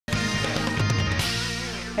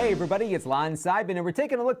Hey everybody, it's Lon.TV, and we're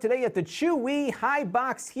taking a look today at the CHUWI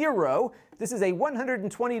HiBox Hero. This is a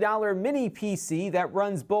 $120 mini PC that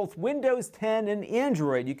runs both Windows 10 and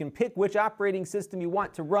Android. You can pick which operating system you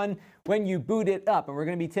want to run when you boot it up. And we're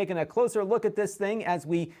going to be taking a closer look at this thing as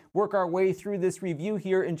we work our way through this review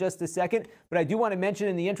here in just a second. But I do want to mention,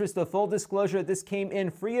 in the interest of full disclosure, this came in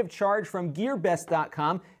free of charge from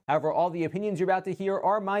GearBest.com. However, all the opinions you're about to hear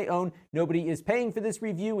are my own. Nobody is paying for this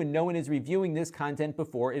review, and no one is reviewing this content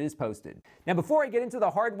before it is posted. Now, before I get into the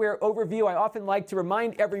hardware overview, I often like to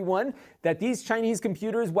remind everyone that these Chinese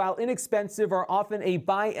computers, while inexpensive, are often a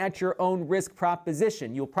buy-at-your-own-risk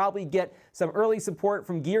proposition. You'll probably get some early support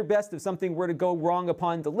from GearBest if something were to go wrong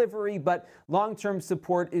upon delivery, but long-term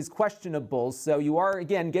support is questionable. So you are,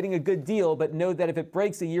 again, getting a good deal, but know that if it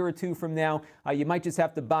breaks a year or two from now, you might just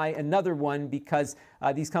have to buy another one, because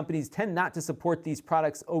these companies tend not to support these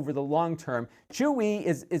products over the long term. CHUWI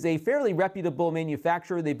is a fairly reputable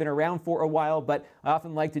manufacturer. They've been around for a while, but I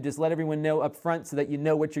often like to just let everyone know up front so that you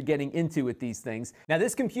know what you're getting into with these things. Now,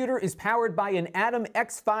 this computer is powered by an Atom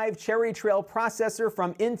X5 Cherry Trail processor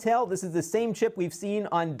from Intel. This is the same chip we've seen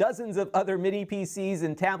on dozens of other mini PCs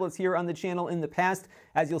and tablets here on the channel in the past.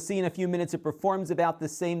 As you'll see in a few minutes, it performs about the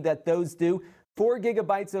same that those do. 4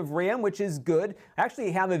 gigabytes of RAM, which is good. I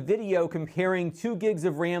actually have a video comparing 2 gigs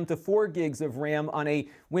of RAM to 4 gigs of RAM on a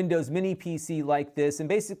Windows mini PC like this. And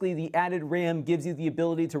basically, the added RAM gives you the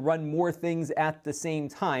ability to run more things at the same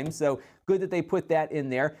time. So good that they put that in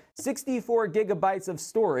there. 64 gigabytes of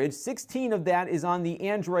storage. 16 of that is on the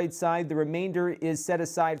Android side. The remainder is set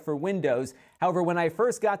aside for Windows. However, when I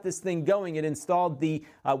first got this thing going, it installed the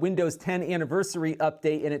Windows 10 anniversary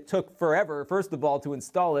update, and it took forever, first of all, to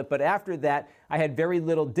install it. But after that, I had very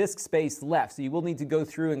little disk space left. So you will need to go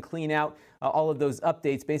through and clean out all of those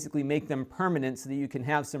updates, basically make them permanent so that you can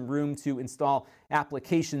have some room to install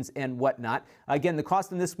applications and whatnot. Again, the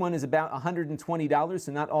cost on this one is about $120,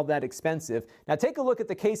 so not all that expensive. Now take a look at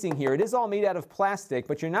the casing here. It is all made out of plastic,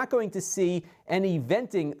 but you're not going to see any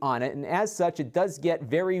venting on it, and as such, it does get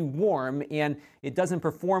very warm, and it doesn't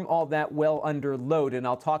perform all that well under load, and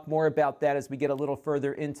I'll talk more about that as we get a little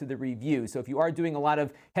further into the review. So if you are doing a lot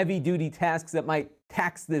of heavy-duty tasks that might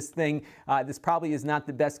tax this thing, this probably is not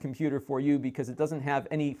the best computer for you, because it doesn't have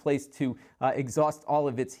any place to exhaust all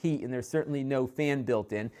of its heat, and there's certainly no fan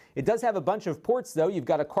built in. It does have a bunch of ports, though. You've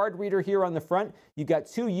got a card reader here on the front. You've got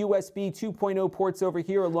 2 USB 2.0 ports over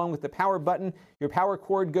here, along with the power button. Your power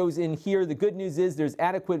cord goes in here. The good news is there's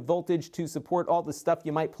adequate voltage to support all the stuff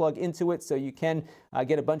you might plug into it, so you can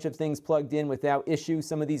get a bunch of things plugged in without issue.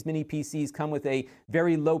 Some of these mini PCs come with a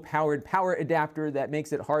very low-powered power adapter that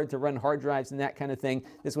makes it hard to run hard drives and that kind of thing.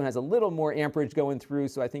 This one has a little more amperage going through,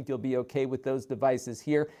 so I think you'll be okay with those devices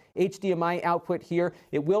here. HDMI output here.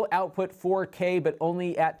 It will output 4K, but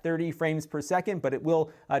only at 30 frames per second, but it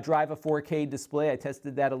will drive a 4K display. I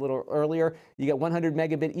tested that a little earlier. You got 100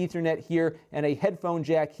 megabit Ethernet here and a headphone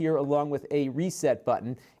jack here, along with a reset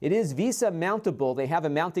button. It is VESA mountable. They have a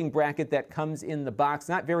mounting bracket that comes in the box.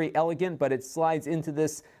 Not very elegant, but it slides into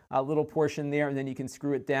this little portion there, and then you can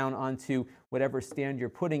screw it down onto whatever stand you're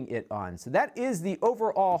putting it on. So that is the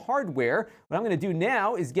overall hardware. What I'm going to do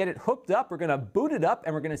now is get it hooked up. We're going to boot it up,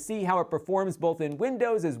 and we're going to see how it performs both in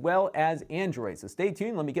Windows as well as Android. So stay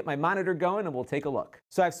tuned. Let me get my monitor going, and we'll take a look.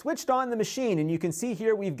 So I've switched on the machine, and you can see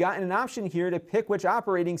here we've gotten an option here to pick which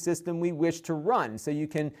operating system we wish to run. So you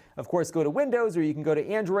can, of course, go to Windows, or you can go to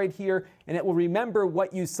Android here, and it will remember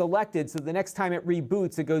what you selected. So the next time it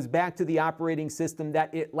reboots, it goes back to the operating system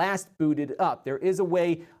that it last booted up. There is a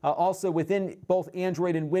way also within both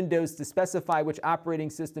Android and Windows to specify which operating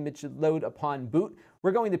system it should load upon boot.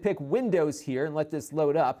 We're going to pick Windows here and let this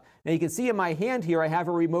load up. Now you can see in my hand here I have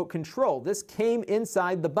a remote control. This came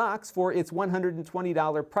inside the box for its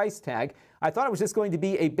 $120 price tag. I thought it was just going to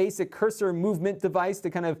be a basic cursor movement device to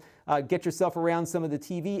kind of get yourself around some of the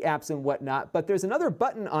TV apps and whatnot, but there's another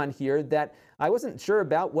button on here that I wasn't sure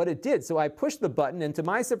about what it did. So I pushed the button, and to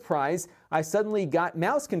my surprise, I suddenly got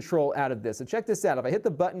mouse control out of this. So check this out. If I hit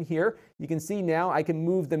the button here, you can see now I can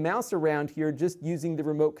move the mouse around here just using the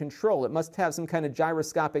remote control. It must have some kind of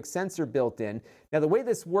gyroscopic sensor built in. Now the way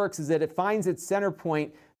this works is that it finds its center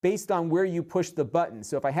point based on where you push the button.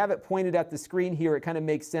 So if I have it pointed at the screen here, it kind of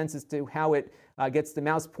makes sense as to how it gets the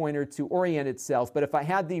mouse pointer to orient itself. But if I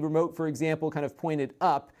had the remote, for example, kind of pointed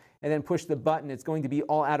up, and then push the button, it's going to be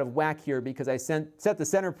all out of whack here because I set the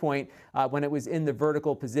center point when it was in the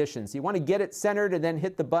vertical position. So you want to get it centered and then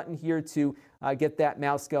hit the button here to get that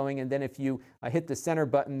mouse going, and then if you hit the center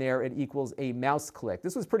button there, it equals a mouse click.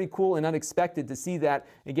 This was pretty cool and unexpected to see that,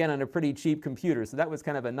 again, on a pretty cheap computer, so that was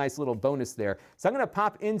kind of a nice little bonus there. So I'm going to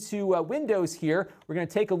pop into Windows here. We're going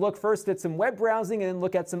to take a look first at some web browsing and then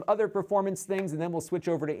look at some other performance things, and then we'll switch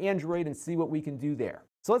over to Android and see what we can do there.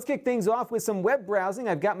 So let's kick things off with some web browsing.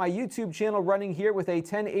 I've got my YouTube channel running here with a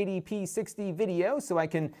 1080p 60 video, so I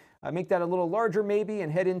can make that a little larger maybe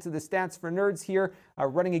and head into the stats for nerds here.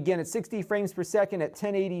 Running again at 60 frames per second at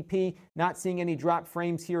 1080p, not seeing any drop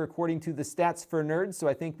frames here according to the stats for nerds, so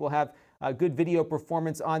I think we'll have good video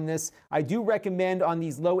performance on this. I do recommend on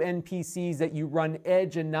these low-end PCs that you run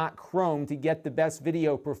Edge and not Chrome to get the best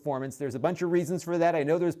video performance. There's a bunch of reasons for that. I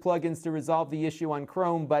know there's plugins to resolve the issue on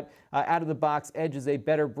Chrome, but out of the box, Edge is a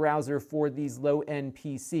better browser for these low-end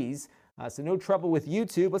PCs. So no trouble with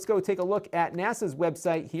YouTube. Let's go take a look at NASA's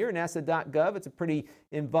website here, nasa.gov. It's a pretty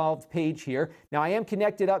involved page here. Now I am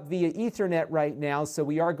connected up via Ethernet right now, so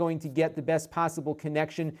we are going to get the best possible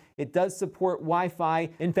connection. It does support Wi-Fi.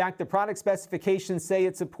 In fact, the product specifications say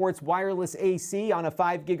it supports wireless AC on a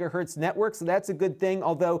 5 gigahertz network, so that's a good thing,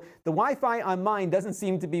 although the Wi-Fi on mine doesn't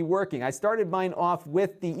seem to be working. I started mine off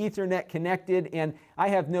with the Ethernet connected, and I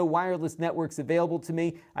have no wireless networks available to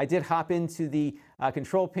me. I did hop into the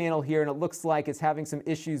control panel here, and it looks like it's having some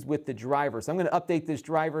issues with the driver. So I'm going to update this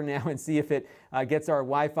driver now and see if it gets our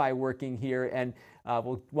Wi-Fi working here. And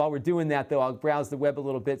while we're doing that, though, I'll browse the web a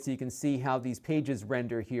little bit so you can see how these pages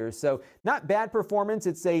render here. So not bad performance.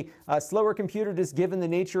 It's a slower computer just given the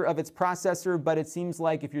nature of its processor, but it seems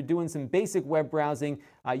like if you're doing some basic web browsing,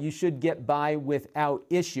 you should get by without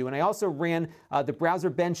issue. And I also ran the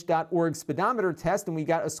browserbench.org speedometer test, and we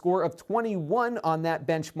got a score of 21 on that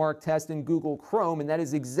benchmark test in Google Chrome, and that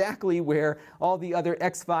is exactly where all the other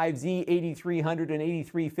X5Z 8300 and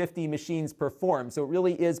 8350 machines perform. So it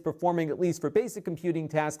really is performing, at least for basic computing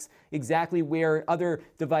tasks, exactly where other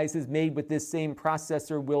devices made with this same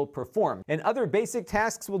processor will perform. And other basic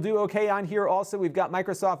tasks will do okay on here also. We've got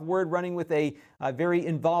Microsoft Word running with a very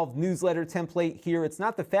involved newsletter template here. It's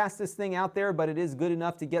not the fastest thing out there, but it is good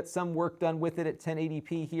enough to get some work done with it at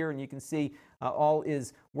 1080p here, and you can see all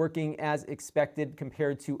is working as expected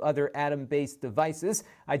compared to other Atom-based devices.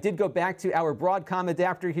 I did go back to our Broadcom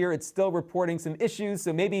adapter here. It's still reporting some issues,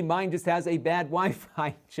 so maybe mine just has a bad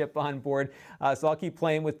Wi-Fi chip on board. So I'll keep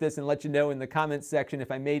playing with this and let you know in the comments section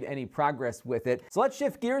if I made any progress with it. So let's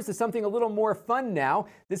shift gears to something a little more fun now.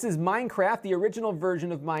 This is Minecraft, the original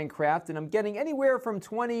version of Minecraft, and I'm getting anywhere from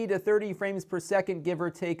 20 to 30 frames per second, give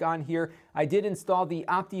or take, on here. I did install the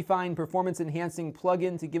Optifine performance enhancing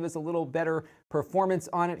plugin to give us a little better performance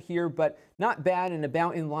on it here, but not bad and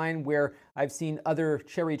about in line where I've seen other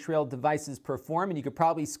Cherry Trail devices perform. And you could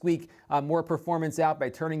probably squeak more performance out by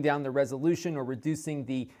turning down the resolution or reducing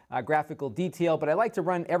the graphical detail, but I like to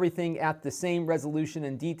run everything at the same resolution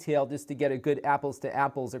and detail just to get a good apples to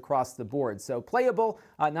apples across the board. So playable,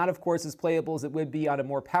 not of course as playable as it would be on a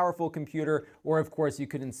more powerful computer, or of course you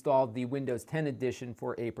could install the Windows 10 edition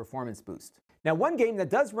for a performance boost. Now, one game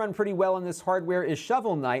that does run pretty well on this hardware is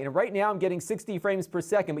Shovel Knight, and right now I'm getting 60 frames per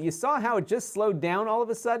second, but you saw how it just slowed down all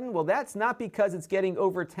of a sudden? Well, that's not because it's getting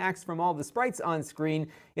overtaxed from all the sprites on screen.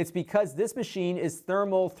 It's because this machine is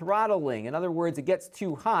thermal throttling. In other words, it gets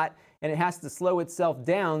too hot and it has to slow itself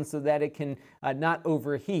down so that it can not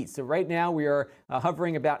overheat. So right now we are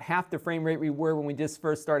hovering about half the frame rate we were when we just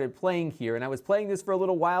first started playing here. And I was playing this for a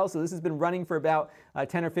little while, so this has been running for about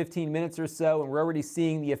 10 or 15 minutes or so, and we're already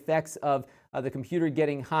seeing the effects of the computer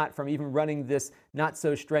getting hot from even running this not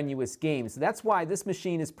so strenuous game. So that's why this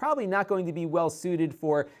machine is probably not going to be well suited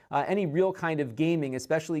for any real kind of gaming,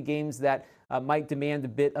 especially games that might demand a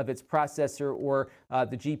bit of its processor or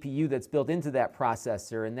the GPU that's built into that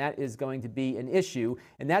processor, and that is going to be an issue.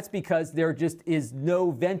 And that's because there just is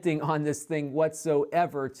no venting on this thing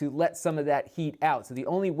whatsoever to let some of that heat out. So the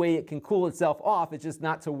only way it can cool itself off is just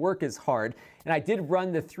not to work as hard. And I did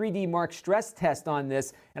run the 3D Mark stress test on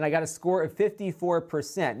this, and I got a score of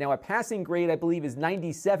 54%. Now, a passing grade, I believe, is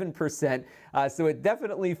 97%, so it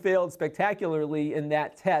definitely failed spectacularly in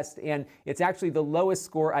that test, and it's actually the lowest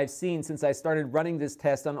score I've seen since I started running this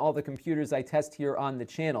test on all the computers I test here on the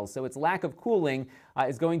channel. So its lack of cooling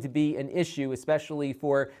is going to be an issue, especially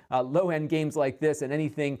for low-end games like this and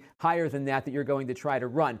anything higher than that you're going to try to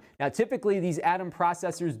run. Now, typically, these Atom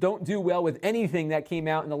processors don't do well with anything that came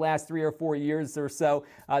out in the last 3 or 4 years or so.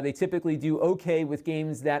 They typically do okay with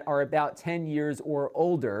games that are about 10 years or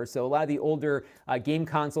older. So a lot of the older game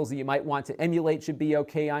consoles that you might want to emulate should be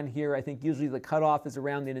okay on here. I think usually the cutoff is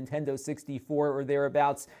around the Nintendo 64 or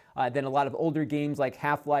thereabouts. Then a lot of older games like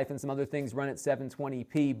Half-Life and some other things run at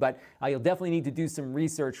 720p. But you'll definitely need to do some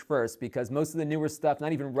research first, because most of the newer stuff,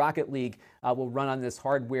 not even Rocket League, will run on this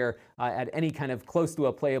hardware at any kind of close to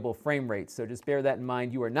a playable frame rate. So just bear that in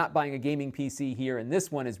mind. You are not buying a gaming PC here, and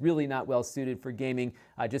this one is really not well suited for gaming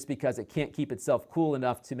just because it can't keep itself cool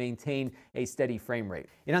enough to maintain a steady frame rate.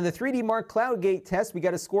 And on the 3D Mark CloudGate test, we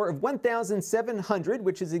got a score of 1,700,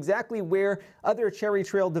 which is exactly where other Cherry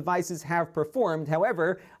Trail devices have performed.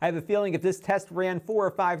 However, I have a feeling if this test ran 4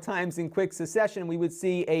 or 5 times in quick succession, we would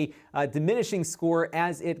see a diminishing score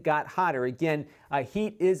as it got hotter. Again,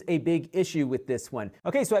 heat is a big issue with this one.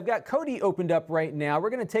 Okay, so I've got Kodi opened up right now. We're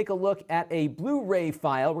going to take a look at a Blu-ray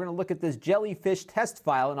file. We're going to look at this jellyfish test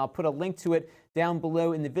file, and I'll put a link to it down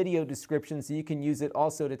below in the video description so you can use it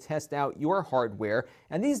also to test out your hardware.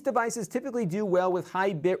 And these devices typically do well with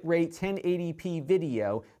high bitrate 1080p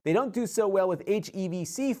video. They don't do so well with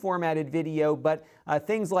HEVC formatted video, but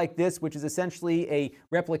things like this, which is essentially a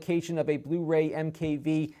replication of a Blu-ray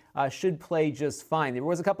MKV, should play just fine. There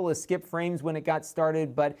was a couple of skip frames when it got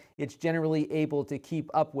started, but it's generally able to keep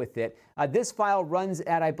up with it. This file runs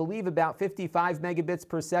at, I believe, about 55 megabits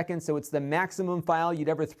per second, so it's the maximum file you'd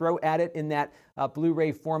ever throw at it in that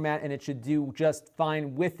Blu-ray format, and it should do just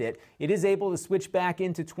fine with it. It is able to switch back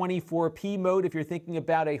into 24p mode if you're thinking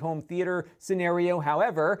about a home theater scenario.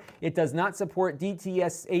 However, it does not support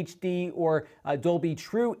DTS HD or Dolby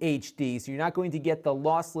True HD, so you're not going to get the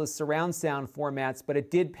lossless surround sound formats, but it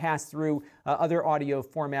did pass through other audio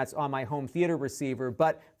formats on my home theater receiver.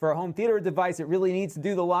 But for a home theater device, it really needs to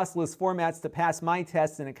do the lossless formats to pass my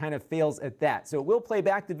tests, and it kind of fails at that. So it will play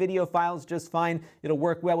back the video files just fine. It'll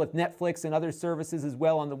work well with Netflix and other services as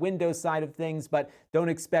well on the Windows side of things, but don't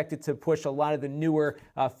expect it to push a lot of the newer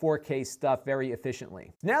 4K stuff very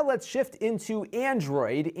efficiently. Now let's shift into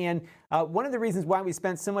Android, and one of the reasons why we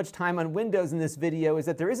spent so much time on Windows in this video is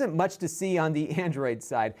that there isn't much to see on the Android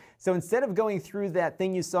side. So instead of going through that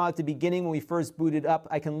thing you saw at the beginning when we first booted up,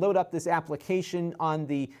 I can load up this application on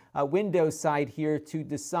the Windows side here to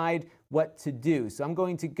decide what to do. So I'm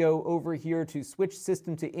going to go over here to switch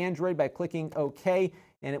system to Android by clicking OK,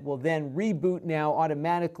 and it will then reboot now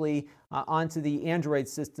automatically onto the Android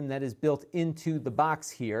system that is built into the box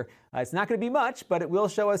here. It's not going to be much, but it will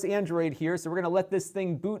show us Android here. So we're going to let this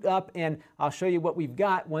thing boot up, and I'll show you what we've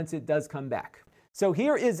got once it does come back. So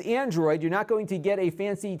here is Android. You're not going to get a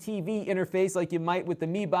fancy TV interface like you might with the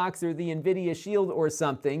Mi Box or the NVIDIA Shield or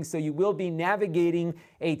something. So you will be navigating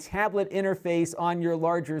a tablet interface on your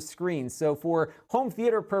larger screen. So for home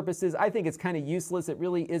theater purposes, I think it's kind of useless. It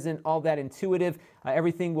really isn't all that intuitive.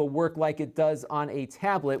 Everything will work like it does on a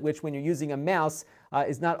tablet, which when you're using a mouse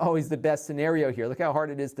is not always the best scenario here. Look how hard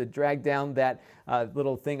it is to drag down that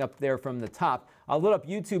little thing up there from the top. I'll load up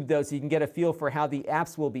YouTube though so you can get a feel for how the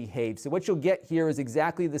apps will behave. So what you'll get here is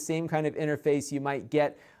exactly the same kind of interface you might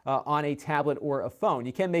get on a tablet or a phone.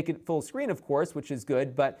 You can make it full screen, of course, which is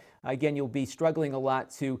good, but again, you'll be struggling a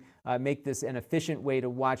lot to make this an efficient way to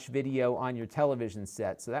watch video on your television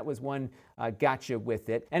set. So that was one gotcha with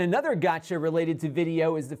it. And another gotcha related to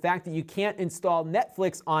video is the fact that you can't install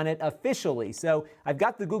Netflix on it officially. So I've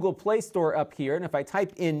got the Google Play Store up here, and if I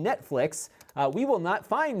type in Netflix, we will not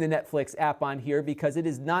find the Netflix app on here because it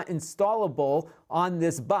is not installable on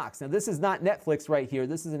this box. Now, this is not Netflix right here.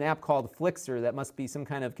 This is an app called Flixer that must be some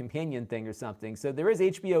kind of companion thing or something. So there is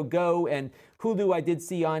HBO Go and Hulu I did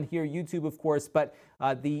see on here, YouTube, of course, but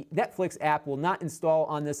the Netflix app will not install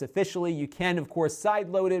on this officially. You can, of course,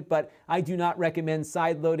 sideload it, but I do not recommend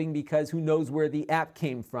sideloading because who knows where the app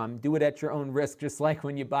came from. Do it at your own risk, just like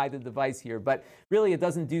when you buy the device here. But really, it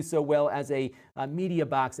doesn't do so well as a media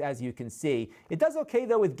box, as you can see. It does okay,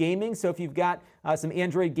 though, with gaming. So if you've got some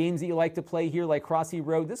Android games that you like to play here, like Crossy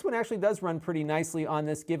Road, this one actually does run pretty nicely on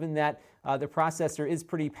this, given that the processor is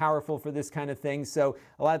pretty powerful for this kind of thing. So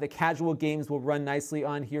a lot of the casual games will run nicely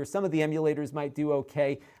on here. Some of the emulators might do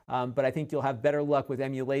okay, but I think you'll have better luck with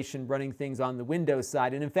emulation running things on the Windows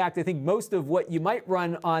side. And in fact, I think most of what you might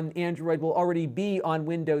run on Android will already be on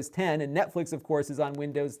Windows 10, and Netflix, of course, is on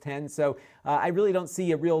Windows 10. So I really don't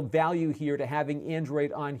see a real value here to having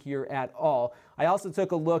Android on here at all. I also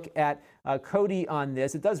took a look at Kodi on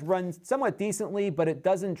this. It does run somewhat decently, but it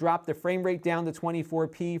doesn't drop the frame rate down to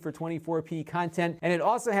 24p for 24p content, and it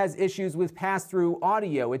also has issues with pass-through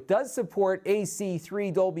audio. It does support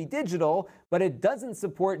AC3 Dolby Digital, but it doesn't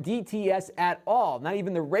support DTS at all, not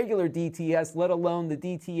even the regular DTS, let alone the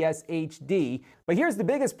DTS HD. But here's the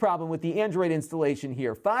biggest problem with the Android installation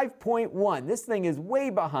here, 5.1. This thing is way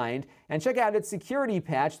behind, and check out its security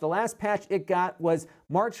patch. The last patch it got was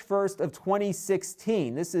March 1st of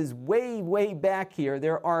 2016. This is way back here.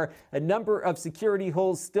 There are a number of security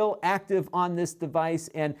holes still active on this device,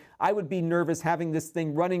 and I would be nervous having this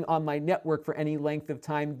thing running on my network for any length of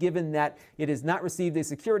time, given that it has not received a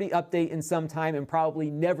security update in some time and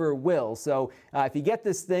probably never will. So if you get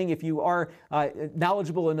this thing, if you are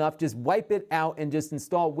knowledgeable enough, just wipe it out and just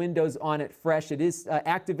install Windows on it fresh. It is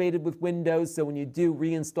activated with Windows, so when you do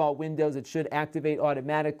reinstall Windows, it should activate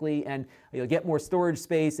automatically, and you'll get more storage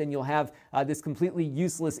space, and you'll have this completely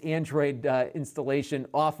useless Android installation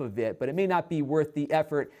off of it. But it may not be worth the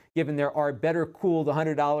effort, given there are better cooled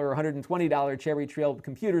 $100 or $120 Cherry Trail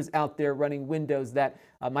computers out there running Windows that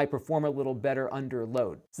might perform a little better under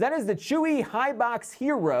load. So that is the CHUWI HiBox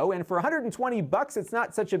Hero, and for 120 bucks, it's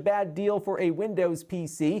not such a bad deal for a Windows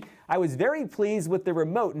PC. I was very pleased with the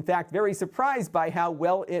remote. In fact, very surprised by how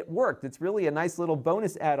well it worked. It's really a nice little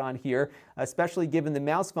bonus add-on here, especially given the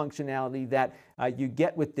mouse functionality that you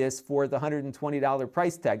get with this for the $120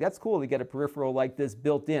 price tag. That's cool to get a peripheral like this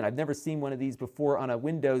built in. I've never seen one of these before on a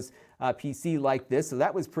Windows PC like this, so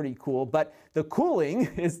that was pretty cool. But the cooling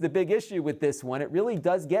is the big issue with this one. It really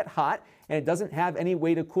does get hot, and it doesn't have any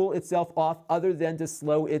way to cool itself off other than to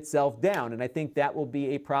slow itself down. And I think that will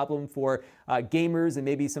be a problem for gamers and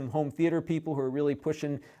maybe some home theater people who are really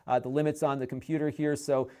pushing the limits on the computer here.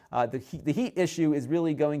 So the heat issue is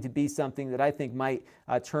really going to be something that I think might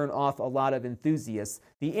turn off a lot of enthusiasts.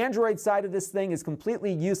 The Android side of this thing is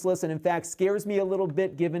completely useless, and in fact scares me a little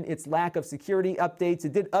bit given its lack of security updates.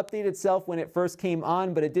 It did update itself when it first came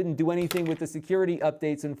on, but it didn't do anything with the security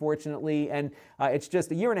updates, unfortunately, and it's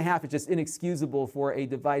just a year and a half. It's just inexcusable for a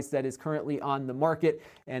device that is currently on the market,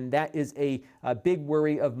 and that is a big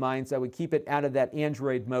worry of mine, so I would keep it out of that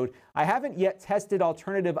Android mode. I haven't yet tested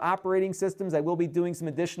alternative operating systems. I will be doing some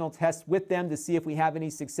additional tests with them to see if we have any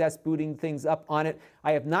success booting things up on it.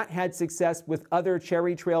 I have not had success with other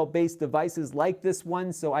Cherry Trail based devices like this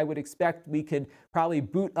one, so I would expect we could probably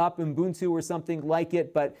boot up Ubuntu or something like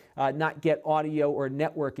it, but not get audio or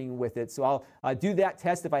networking with it. So I'll do that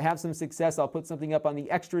test. If I have some success, I'll put something up on the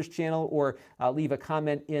extras channel or leave a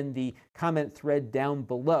comment in the comment thread down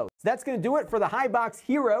below. So that's going to do it for the HiBox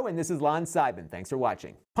Hero, and this is Lon.TV. Thanks for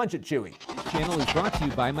watching. Punch it, Chewy. This channel is brought to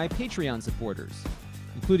you by my Patreon supporters,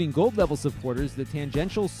 including gold level supporters, the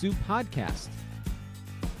Tangential Soup Podcast,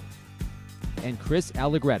 and Chris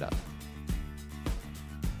Allegretta.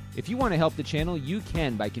 If you want to help the channel, you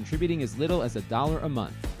can by contributing as little as $1 a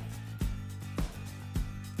month.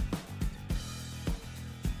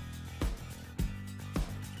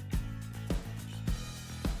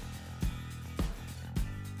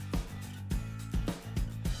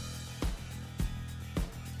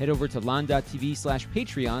 Head over to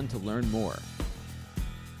Lon.TV/Patreon to learn more.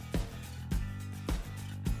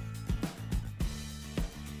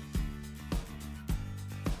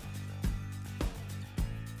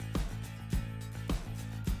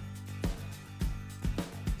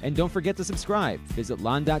 And don't forget to subscribe. Visit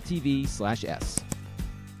Lon.TV/S.